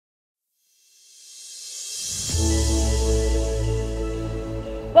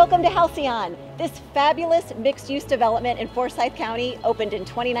Welcome to Halcyon. This fabulous mixed-use development in Forsyth County opened in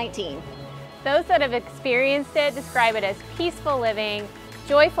 2019. Those that have experienced it describe it as peaceful living,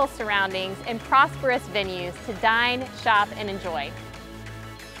 joyful surroundings, and prosperous venues to dine, shop, and enjoy.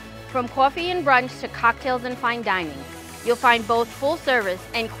 From coffee and brunch to cocktails and fine dining, you'll find both full service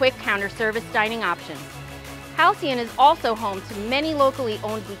and quick counter service dining options. Halcyon is also home to many locally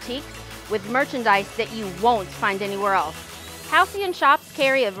owned boutiques with merchandise that you won't find anywhere else. Halcyon shops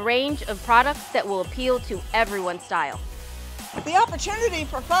carry a range of products that will appeal to everyone's style. The opportunity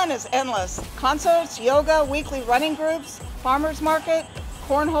for fun is endless. Concerts, yoga, weekly running groups, farmers market,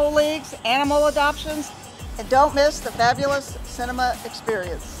 cornhole leagues, animal adoptions, and don't miss the fabulous cinema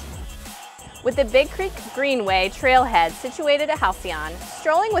experience. With the Big Creek Greenway trailhead situated at Halcyon,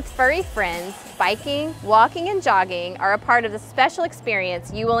 strolling with furry friends, biking, walking, and jogging are a part of the special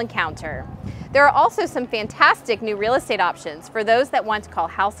experience you will encounter. There are also some fantastic new real estate options for those that want to call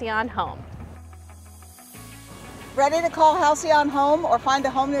Halcyon home. Ready to call Halcyon home or find a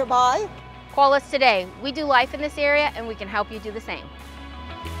home nearby? Call us today. We do life in this area and we can help you do the same.